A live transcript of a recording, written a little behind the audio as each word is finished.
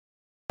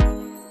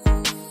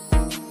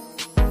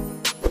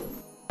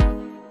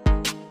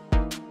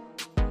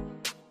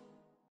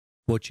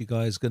What you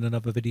guys got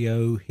another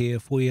video here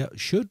for you.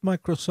 Should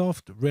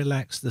Microsoft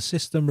relax the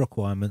system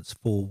requirements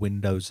for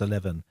Windows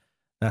 11?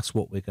 That's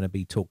what we're going to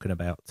be talking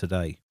about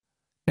today.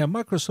 Now,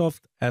 Microsoft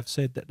have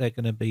said that they're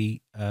going to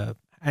be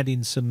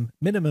adding some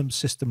minimum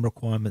system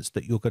requirements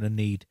that you're going to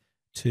need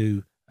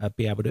to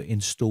be able to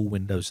install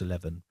Windows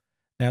 11.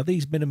 Now,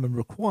 these minimum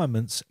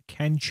requirements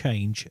can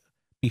change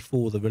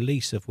before the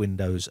release of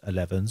Windows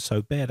 11,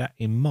 so bear that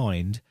in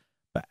mind.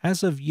 But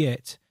as of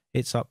yet,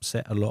 it's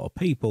upset a lot of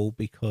people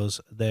because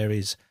there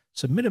is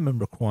some minimum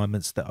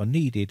requirements that are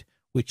needed,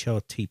 which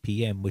are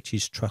TPM, which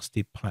is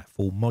Trusted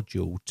Platform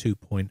Module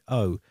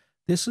 2.0.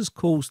 This has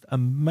caused a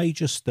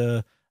major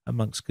stir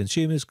amongst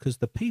consumers because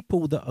the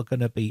people that are going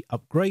to be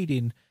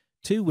upgrading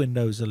to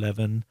Windows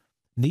 11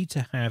 need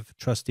to have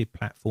Trusted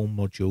Platform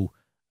Module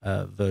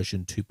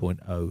version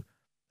 2.0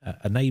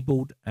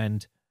 enabled,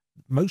 and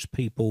most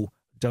people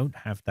don't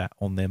have that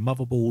on their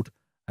motherboard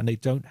and they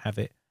don't have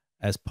it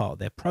as part of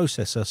their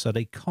processor, so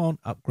they can't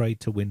upgrade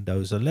to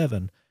Windows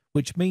 11,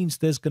 which means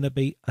there's going to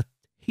be a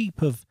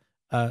heap of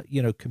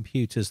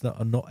computers that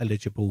are not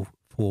eligible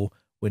for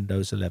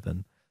Windows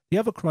 11. The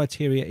other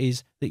criteria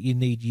is that you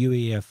need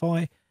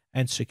UEFI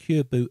and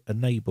Secure Boot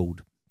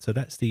enabled, so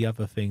that's the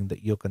other thing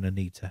that you're going to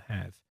need to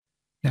have.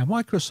 Now,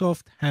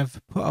 Microsoft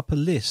have put up a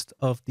list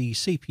of the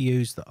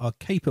CPUs that are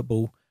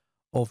capable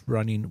of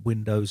running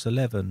Windows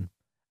 11,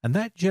 and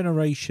that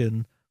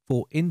generation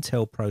for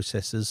Intel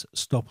processors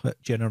stop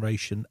at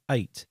generation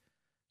 8.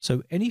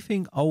 So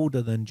anything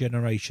older than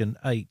generation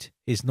 8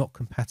 is not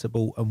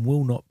compatible and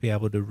will not be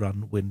able to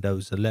run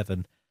Windows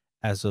 11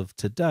 as of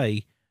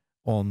today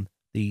on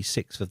the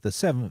 6th of the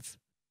 7th,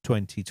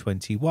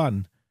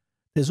 2021.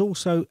 There's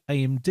also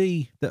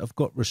AMD that have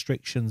got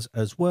restrictions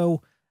as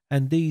well,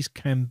 and these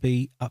can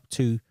be up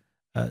to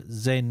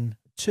Zen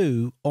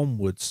 2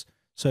 onwards.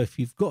 So if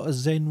you've got a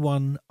Zen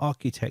 1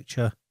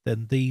 architecture,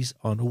 then these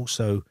are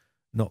also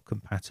not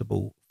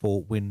compatible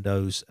for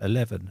Windows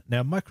 11.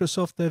 Now,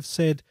 Microsoft have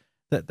said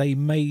that they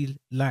may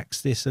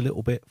lax this a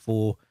little bit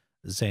for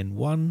Zen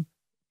 1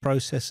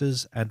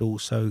 processors and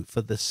also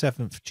for the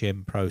 7th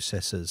gen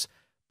processors,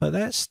 but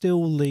that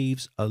still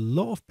leaves a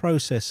lot of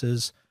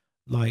processors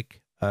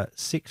like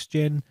 6th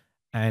gen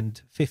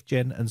and 5th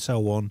gen and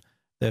so on.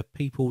 There are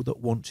people that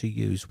want to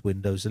use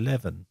Windows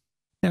 11.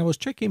 Now, I was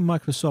checking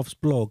Microsoft's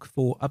blog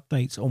for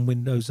updates on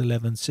Windows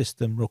 11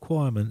 system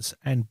requirements,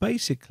 and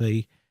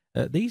basically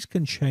these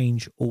can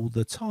change all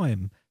the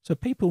time. So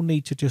people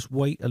need to just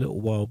wait a little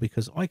while,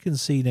 because I can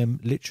see them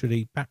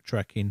literally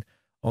backtracking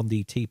on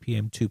the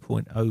TPM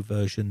 2.0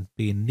 version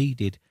being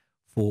needed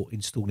for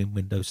installing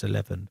Windows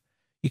 11.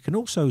 You can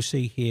also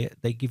see here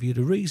they give you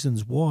the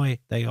reasons why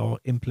they are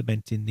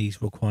implementing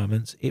these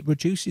requirements. It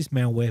reduces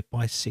malware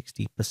by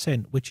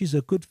 60%, which is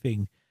a good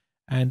thing.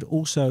 And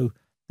also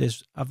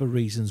there's other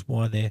reasons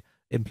why they're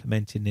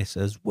implementing this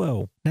as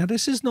well. Now,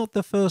 this is not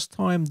the first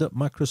time that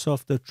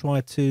Microsoft have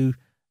tried to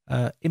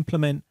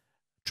implement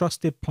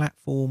Trusted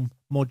Platform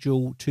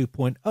Module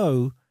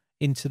 2.0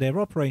 into their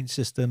operating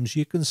systems.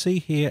 You can see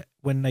here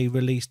when they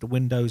released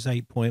Windows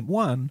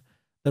 8.1,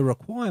 the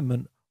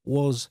requirement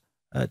was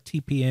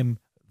TPM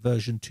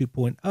version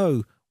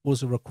 2.0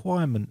 was a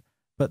requirement,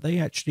 but they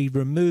actually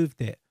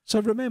removed it. So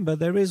remember,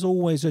 there is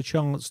always a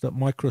chance that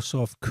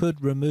Microsoft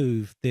could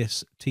remove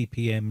this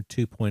TPM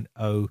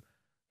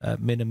 2.0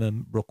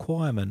 minimum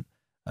requirement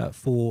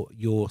for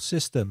your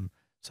system.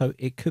 So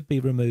it could be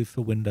removed for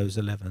Windows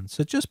 11.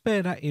 So just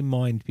bear that in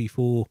mind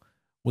before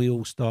we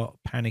all start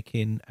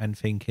panicking and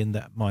thinking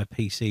that my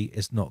PC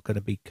is not going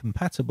to be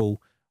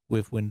compatible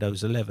with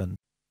Windows 11.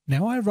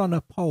 Now, I run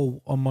a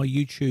poll on my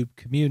YouTube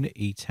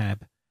community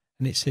tab,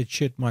 and it said,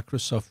 should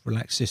Microsoft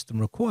relax system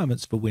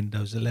requirements for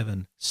Windows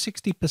 11?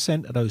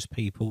 60% of those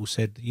people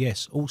said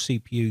yes, all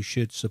CPUs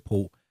should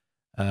support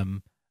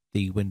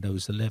the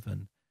Windows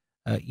 11.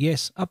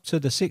 Yes, up to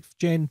the 6th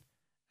gen,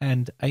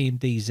 and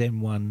AMD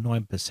Zen 1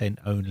 9%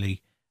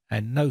 only,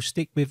 and no,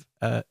 stick with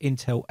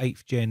Intel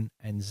 8th gen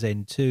and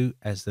Zen 2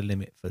 as the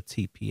limit for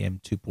TPM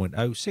 2.0.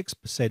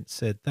 6%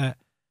 said that.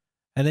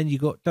 And then you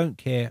got don't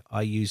care,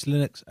 I use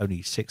Linux, only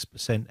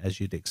 6% as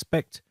you'd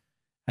expect.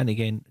 And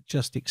again,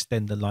 just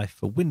extend the life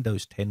for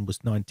Windows 10 was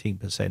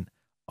 19%.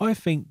 I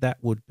think that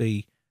would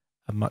be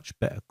a much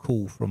better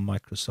call from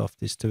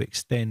Microsoft, is to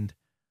extend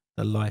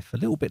the life a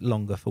little bit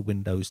longer for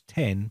Windows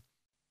 10.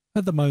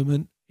 At the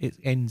moment, it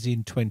ends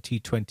in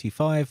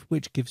 2025,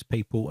 which gives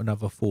people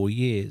another 4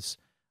 years.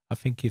 I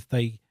think if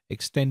they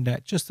extend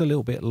that just a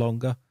little bit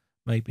longer,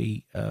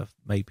 maybe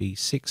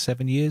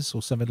 6-7 years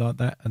or something like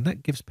that, and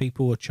that gives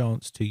people a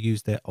chance to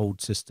use their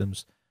old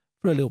systems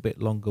for a little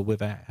bit longer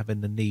without having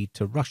the need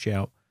to rush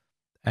out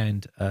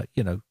and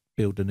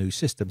build a new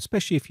system,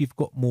 especially if you've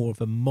got more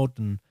of a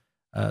modern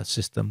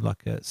system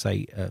like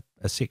say a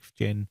 6th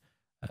gen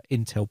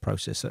Intel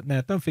processor.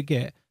 Now, don't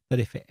forget that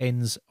if it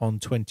ends on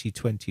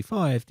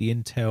 2025, the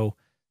Intel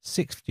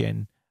 6th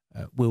gen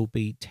will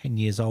be 10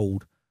 years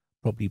old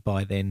probably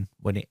by then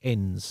when it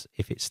ends,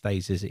 if it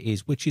stays as it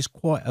is, which is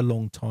quite a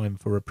long time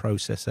for a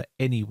processor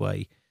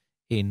anyway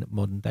in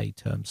modern day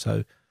terms.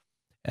 So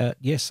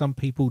Yes, some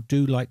people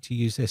do like to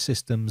use their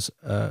systems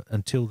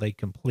until they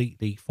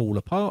completely fall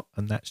apart,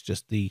 and that's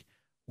just the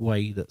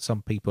way that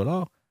some people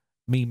are.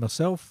 Me,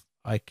 myself,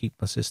 I keep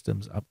my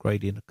systems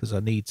upgrading because I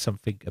need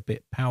something a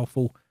bit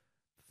powerful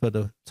for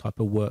the type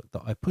of work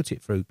that I put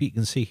it through. But you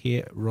can see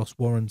here Ross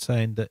Warren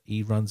saying that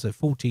he runs a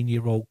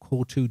 14-year-old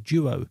Core 2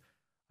 Duo.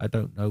 I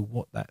don't know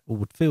what that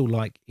would feel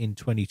like in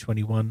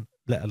 2021,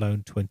 let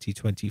alone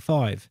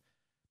 2025.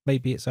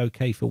 Maybe it's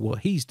okay for what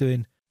he's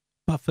doing,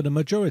 but for the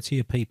majority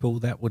of people,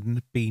 that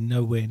would be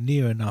nowhere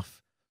near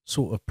enough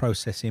sort of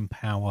processing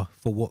power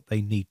for what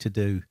they need to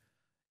do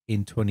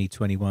in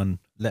 2021,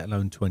 let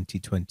alone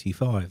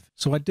 2025.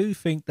 So I do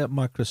think that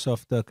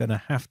Microsoft are going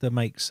to have to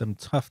make some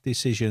tough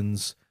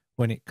decisions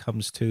when it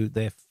comes to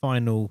their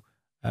final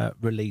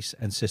release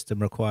and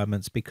system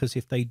requirements, because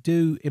if they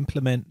do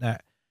implement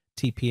that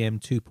TPM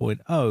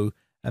 2.0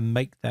 and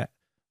make that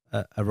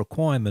a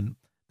requirement,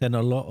 then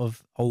a lot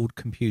of old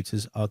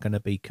computers are going to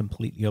be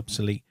completely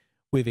obsolete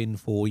within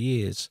 4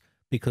 years,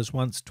 because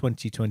once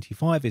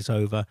 2025 is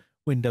over,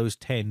 Windows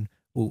 10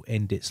 will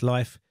end its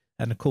life.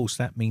 And of course,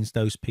 that means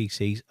those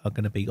PCs are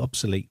going to be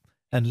obsolete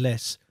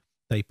unless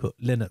they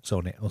put Linux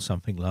on it or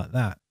something like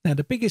that. Now,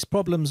 the biggest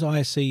problems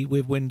I see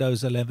with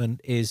Windows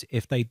 11 is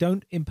if they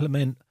don't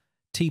implement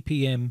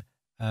TPM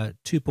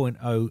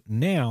 2.0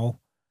 now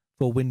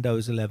for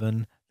Windows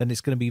 11, then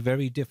it's going to be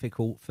very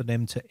difficult for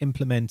them to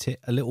implement it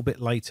a little bit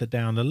later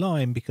down the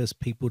line, because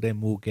people then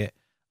will get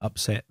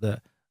upset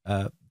that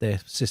their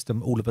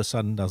system all of a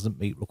sudden doesn't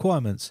meet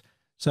requirements.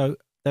 So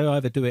they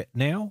either do it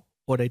now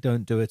or they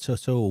don't do it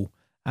at all.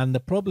 And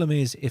the problem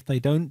is, if they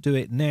don't do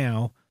it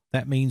now,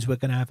 that means we're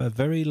going to have a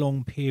very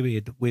long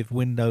period with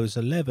Windows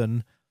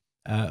 11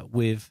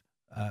 with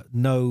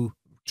no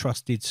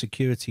trusted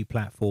security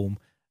platform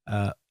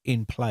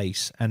in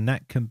place. And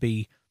that can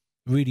be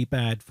really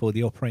bad for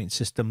the operating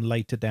system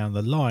later down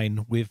the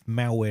line, with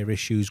malware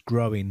issues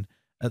growing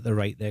at the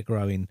rate they're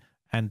growing.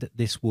 And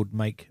this would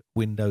make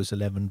Windows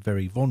 11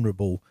 very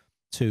vulnerable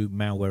to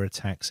malware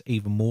attacks,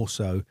 even more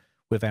so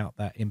without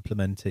that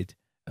implemented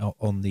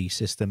on the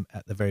system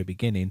at the very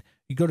beginning.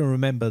 You've got to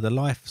remember the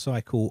life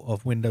cycle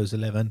of Windows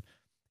 11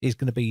 is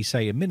going to be,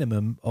 say, a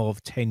minimum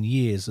of 10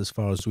 years as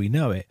far as we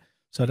know it.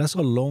 So that's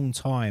a long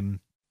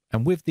time.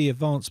 And with the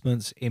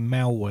advancements in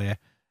malware,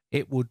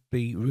 it would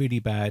be really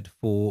bad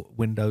for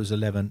Windows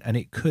 11, and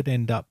it could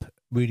end up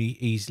really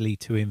easily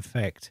to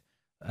infect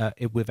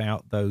it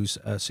without those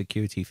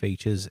security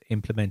features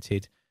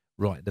implemented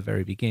right at the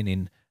very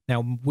beginning.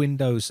 Now,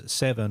 Windows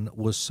 7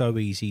 was so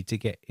easy to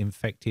get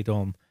infected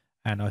on,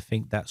 and I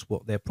think that's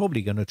what they're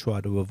probably going to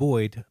try to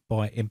avoid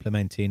by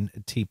implementing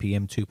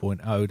TPM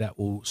 2.0. That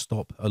will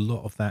stop a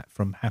lot of that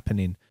from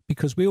happening,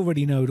 because we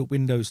already know that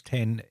Windows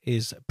 10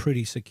 is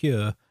pretty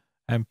secure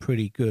and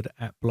pretty good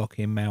at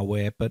blocking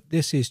malware, but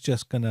this is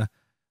just going to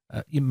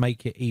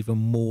make it even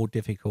more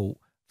difficult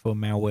for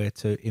malware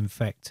to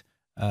infect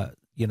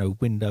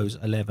Windows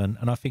 11.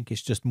 And I think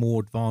it's just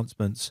more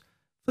advancements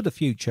for the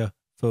future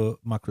for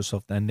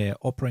Microsoft and their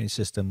operating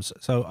systems.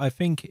 So I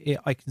think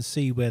I can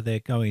see where they're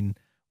going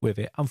with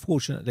it.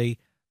 Unfortunately,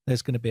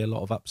 there's going to be a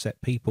lot of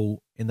upset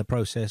people in the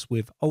process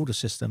with older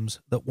systems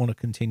that want to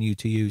continue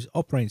to use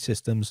operating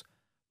systems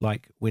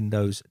like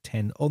Windows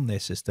 10 on their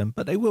system,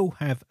 but they will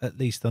have at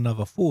least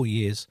another 4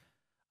 years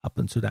up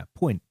until that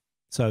point.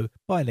 So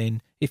by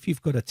then, if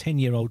you've got a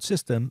 10-year-old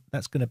system,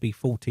 that's going to be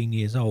 14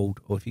 years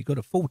old. Or if you've got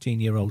a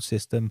 14-year-old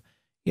system,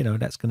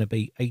 that's going to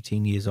be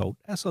 18 years old.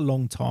 That's a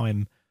long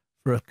time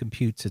for a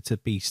computer to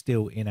be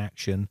still in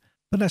action.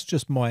 But that's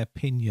just my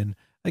opinion.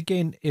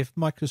 Again, if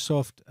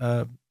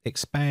Microsoft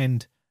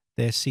expand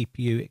their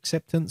CPU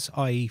acceptance,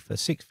 i.e. for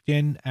 6th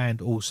gen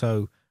and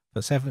also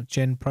for 7th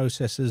gen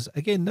processors,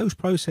 again, those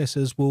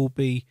processors will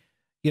be,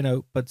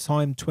 by the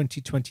time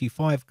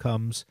 2025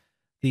 comes,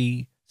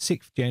 the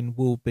 6th gen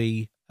will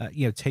be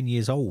 10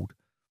 years old,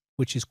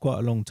 which is quite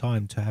a long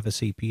time to have a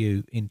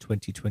CPU in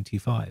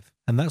 2025.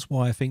 And that's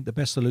why I think the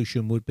best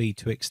solution would be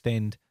to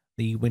extend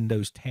the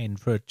Windows 10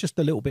 for just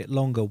a little bit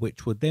longer,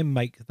 which would then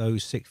make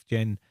those 6th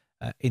gen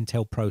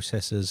Intel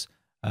processors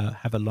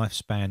have a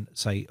lifespan,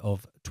 say,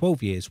 of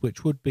 12 years,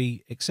 which would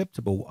be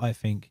acceptable, I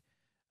think.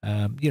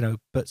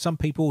 But some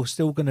people are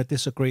still going to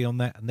disagree on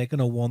that, and they're going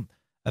to want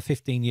a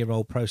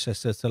 15-year-old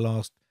processor to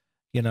last,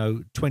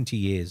 20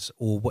 years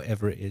or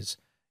whatever it is.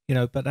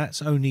 But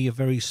that's only a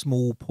very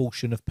small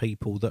portion of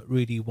people that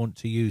really want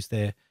to use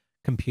their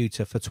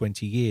computer for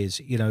 20 years.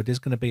 There's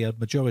going to be a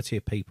majority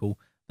of people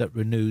that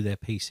renew their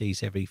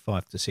PCs every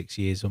 5 to 6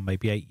 years or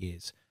maybe 8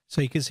 years. So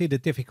you can see the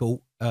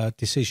difficult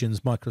decisions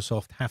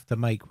Microsoft have to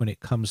make when it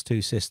comes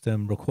to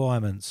system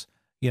requirements.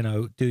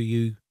 Do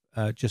you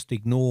just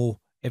ignore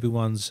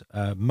everyone's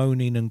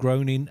moaning and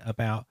groaning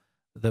about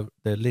the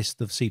list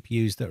of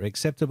CPUs that are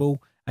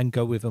acceptable and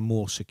go with a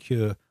more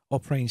secure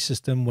operating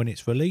system when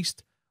it's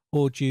released?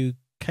 Or do you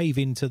cave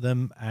into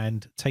them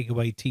and take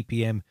away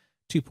TPM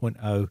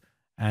 2.0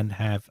 and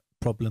have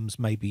problems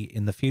maybe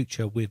in the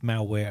future with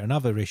malware and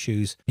other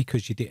issues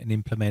because you didn't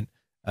implement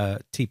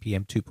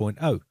TPM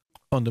 2.0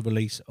 on the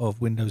release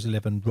of Windows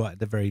 11 right at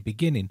the very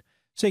beginning?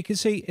 So you can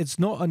see it's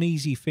not an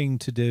easy thing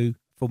to do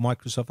for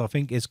Microsoft. I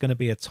think it's going to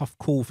be a tough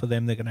call for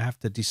them. They're going to have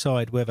to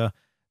decide whether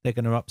they're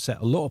going to upset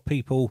a lot of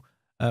people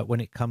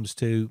when it comes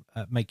to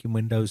making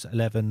Windows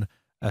 11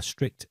 a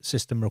strict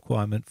system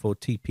requirement for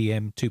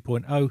TPM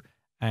 2.0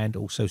 and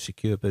also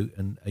Secure Boot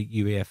and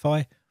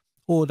UEFI,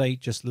 or they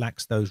just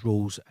lax those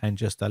rules and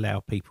just allow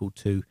people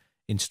to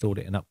install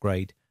it and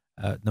upgrade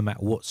no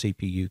matter what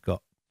CPU you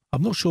got.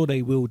 I'm not sure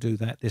they will do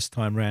that this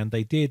time round.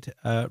 They did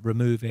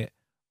remove it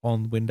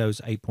on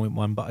Windows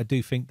 8.1, but I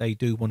do think they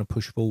do want to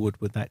push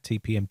forward with that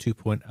TPM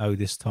 2.0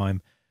 this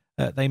time.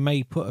 They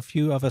may put a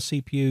few other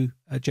CPU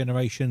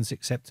generations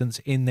acceptance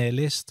in their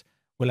list.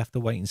 We'll have to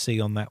wait and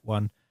see on that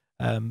one.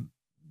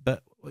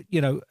 But,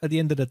 you know, at the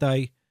end of the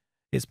day,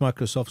 it's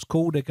Microsoft's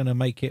call. They're going to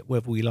make it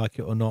whether we like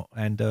it or not.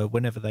 And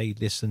whenever they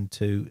listen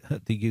to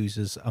the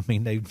users, I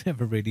mean, they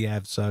never really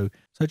have. So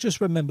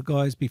just remember,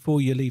 guys, before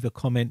you leave a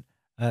comment,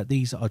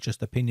 these are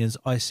just opinions.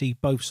 I see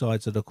both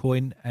sides of the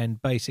coin,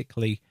 and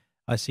basically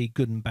I see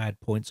good and bad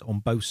points on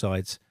both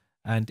sides.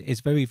 And it's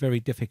very, very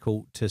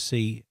difficult to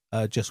see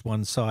just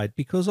one side,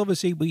 because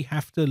obviously we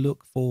have to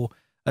look for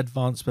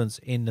advancements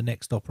in the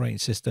next operating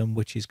system,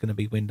 which is going to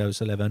be Windows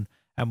 11.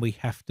 And we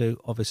have to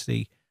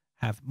obviously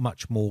have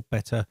much more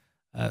better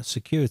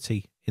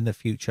security in the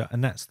future.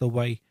 And that's the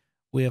way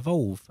we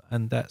evolve.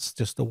 And that's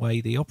just the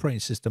way the operating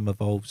system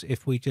evolves.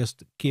 If we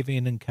just give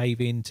in and cave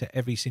in to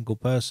every single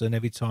person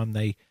every time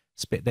they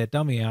spit their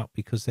dummy out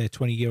because their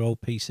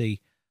 20-year-old PC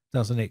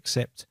doesn't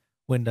accept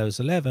Windows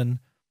 11,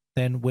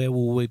 then where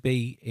will we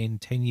be in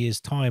 10 years'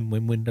 time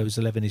when Windows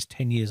 11 is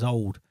 10 years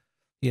old?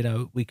 You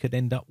know, we could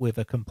end up with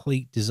a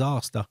complete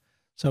disaster.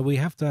 So we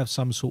have to have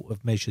some sort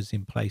of measures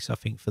in place, I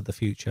think, for the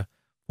future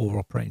for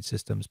operating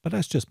systems. But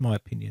that's just my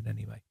opinion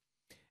anyway.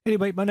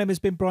 Anyway, my name has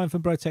been Brian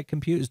from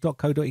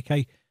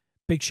brotechcomputers.co.uk.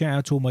 Big shout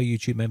out to all my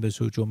YouTube members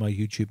who join my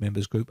YouTube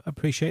members group. I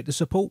appreciate the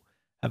support.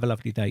 Have a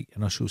lovely day,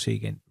 and I shall see you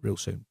again real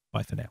soon.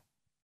 Bye for now.